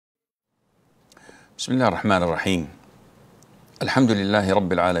بسم الله الرحمن الرحيم. الحمد لله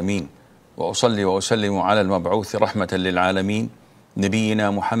رب العالمين، وأصلي وأسلم على المبعوث رحمة للعالمين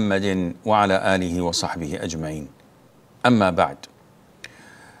نبينا محمد وعلى آله وصحبه أجمعين. أما بعد.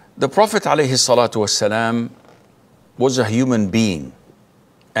 The Prophet عليه الصلاة والسلام was a human being,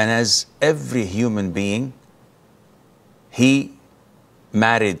 and as every human being, he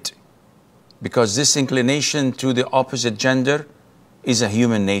married, because this inclination to the opposite gender is a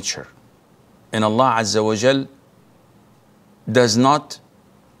human nature. And Allah Azza wa Jal does not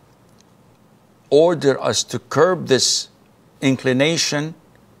order us to curb this inclination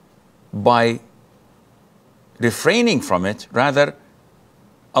by refraining from it. Rather,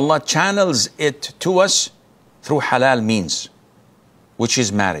 Allah channels it to us through halal means, which is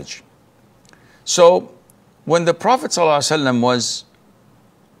marriage. So, when the Prophet ﷺ was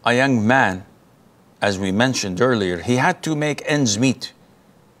a young man, as we mentioned earlier, he had to make ends meet.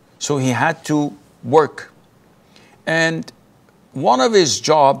 So he had to work. And one of his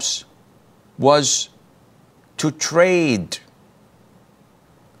jobs was to trade.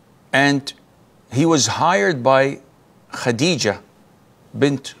 And he was hired by Khadija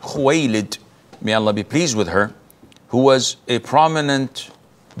bint Khuwaylid, may Allah be pleased with her, who was a prominent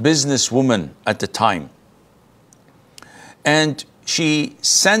businesswoman at the time. And she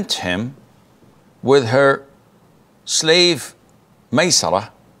sent him with her slave Maysarah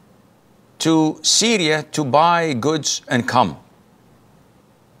to Syria to buy goods and come.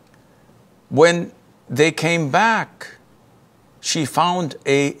 When they came back, she found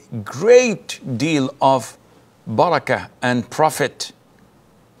a great deal of barakah and profit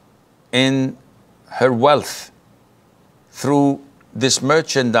in her wealth through this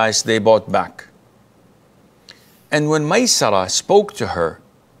merchandise they bought back. And when Maysarah spoke to her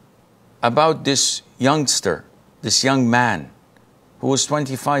about this youngster, this young man, who was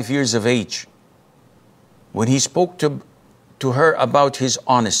 25 years of age, when he spoke to her about his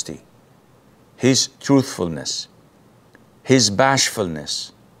honesty, his truthfulness, his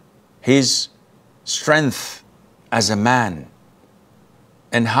bashfulness, his strength as a man,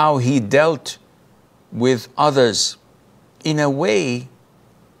 and how he dealt with others in a way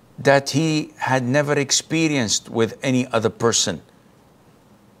that he had never experienced with any other person.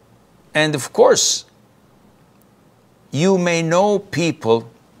 And of course, you may know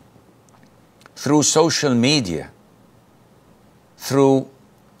people through social media, through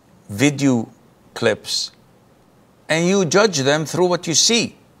video clips, and you judge them through what you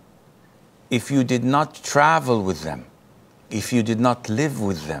see. If you did not travel with them, if you did not live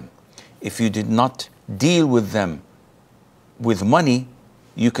with them, if you did not deal with them with money,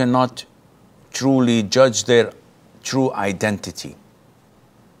 you cannot truly judge their true identity.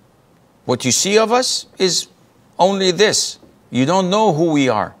 What you see of us is only this. You don't know who we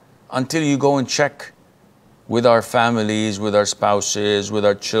are until you go and check with our families, with our spouses, with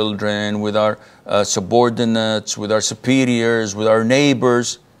our children, with our subordinates, with our superiors, with our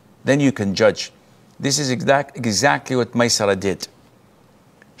neighbors. Then you can judge. This is exactly what Maysarah did.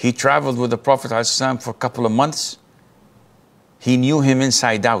 He traveled with the Prophet ﷺ for a couple of months. He knew him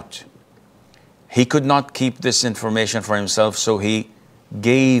inside out. He could not keep this information for himself, so he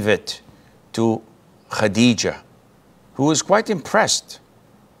gave it to Khadija, who was quite impressed.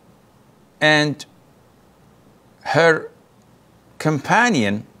 And her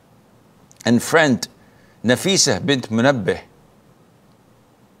companion and friend, Nafisa bint Munabbih,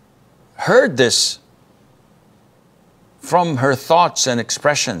 heard this from her thoughts and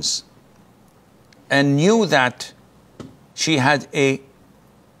expressions and knew that she had a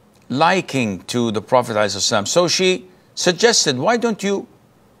liking to the Prophet ﷺ. So she suggested, why don't you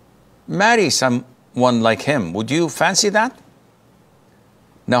marry someone like him? Would you fancy that?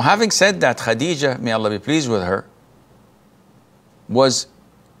 Now, having said that, Khadija, may Allah be pleased with her, was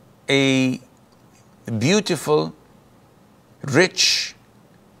a beautiful, rich,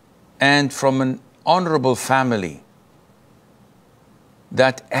 and from an honorable family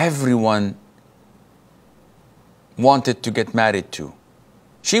that everyone wanted to get married to.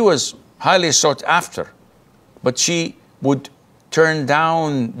 She was highly sought after, but she would turn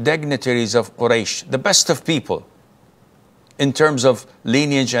down dignitaries of Quraysh, the best of people in terms of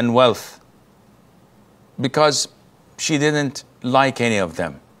lineage and wealth, because she didn't like any of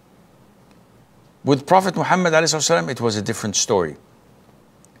them. With Prophet Muhammad ﷺ, it was a different story.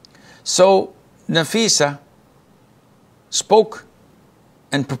 So Nafisa spoke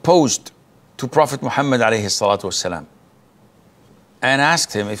and proposed to Prophet Muhammad ﷺ and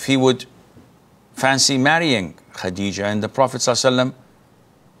asked him if he would fancy marrying Khadija, and the Prophet ﷺ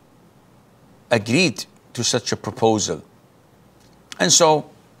agreed to such a proposal. And so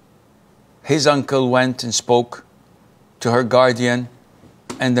his uncle went and spoke to her guardian,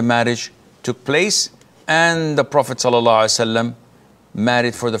 and the marriage took place, and the Prophet ﷺ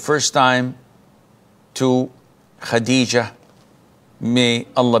married for the first time to Khadija. May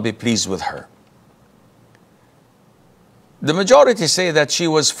Allah be pleased with her. The majority say that she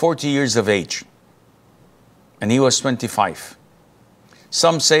was 40 years of age and he was 25.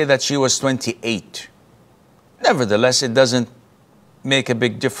 Some say that she was 28. Nevertheless, it doesn't make a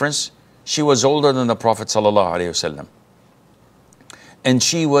big difference. She was older than the Prophet ﷺ. And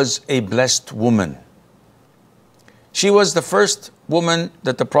she was a blessed woman. She was the first woman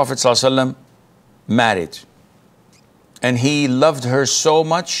that the Prophet ﷺ married. And he loved her so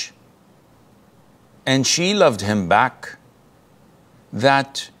much, and she loved him back,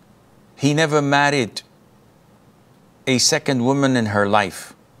 that he never married a second woman in her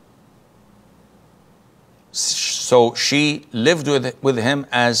life. So she lived with him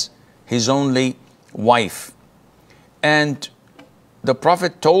as his only wife. And the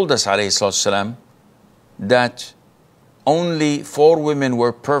Prophet told us, ﷺ, that only 4 women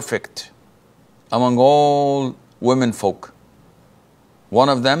were perfect among all women folk. One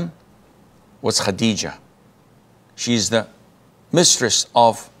of them was Khadija. She is the mistress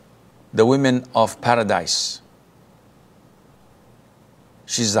of the women of paradise.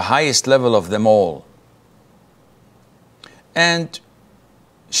 She's the highest level of them all. And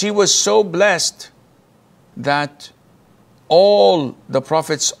she was so blessed that all the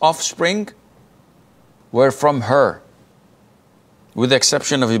Prophet's offspring were from her, with the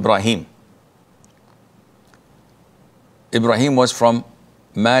exception of Ibrahim. Ibrahim was from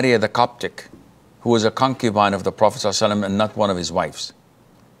Maria the Coptic, who was a concubine of the Prophet ﷺ and not one of his wives.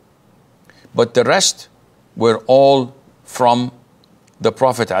 But the rest were all from the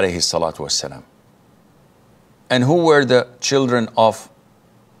Prophet ﷺ. And who were the children of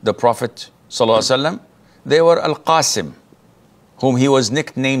the Prophet ﷺ? They were Al-Qasim, whom he was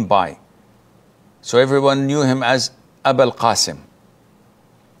nicknamed by. So everyone knew him as Abul Qasim.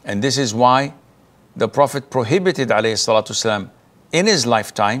 And this is why the Prophet prohibited ﷺ in his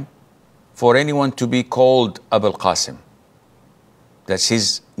lifetime for anyone to be called Abul Qasim. That's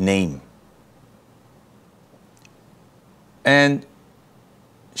his name. And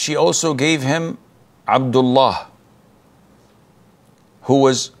she also gave him Abdullah, who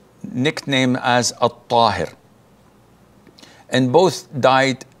was nicknamed as At-Tahir. And both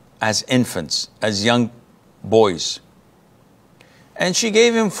died as infants, as young boys. And she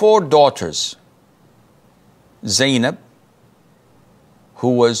gave him 4 daughters. Zainab,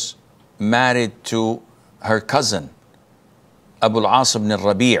 who was married to her cousin, Abu al-As ibn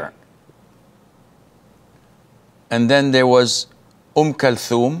al-Rabi'. And then there was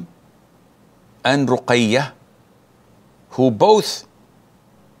Kulthum and Ruqayyah, who both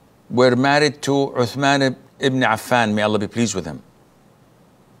were married to Uthman ibn Affan, may Allah be pleased with him.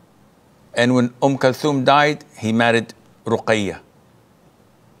 And when Kulthum died, he married Ruqayyah.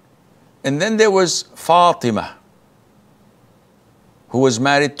 And then there was Fatima, who was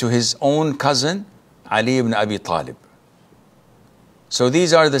married to his own cousin, Ali ibn Abi Talib. So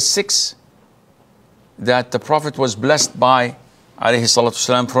these are the 6 that the Prophet was blessed by, alayhi salatu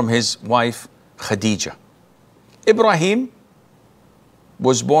wasalam, from his wife Khadija. Ibrahim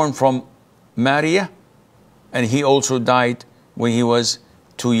was born from Maria, and he also died when he was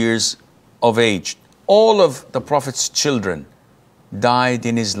 2 years of age. All of the Prophet's children died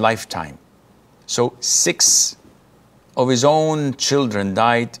in his lifetime. So 6 of his own children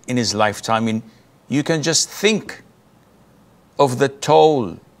died in his lifetime. And you can just think of the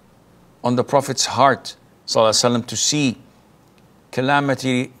toll on the Prophet's heart, ﷺ, to see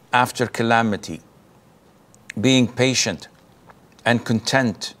calamity after calamity, being patient and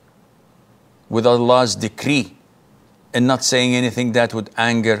content with Allah's decree and not saying anything that would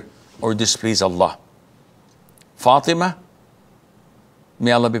anger or displease Allah. Fatima,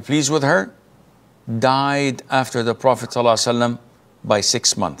 may Allah be pleased with her, died after the Prophet ﷺ by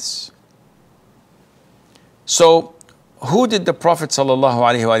 6 months. So, who did the Prophet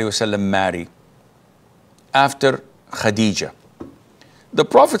ﷺ marry after Khadija? The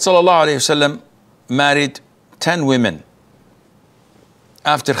Prophet ﷺ married 10 women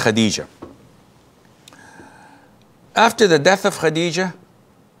after Khadija. After the death of Khadija,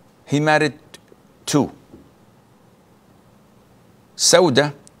 he married 2.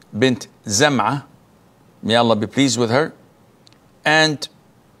 Sauda bint Zam'a, may Allah be pleased with her, and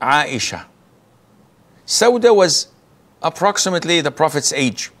Aisha. Sauda was approximately the Prophet's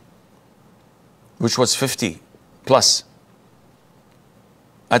age, which was 50 plus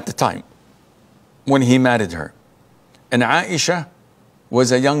at the time when he married her. And Aisha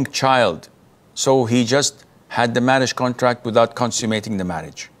was a young child So he just had the marriage contract without consummating the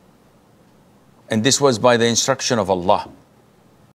marriage. And this was by the instruction of Allah.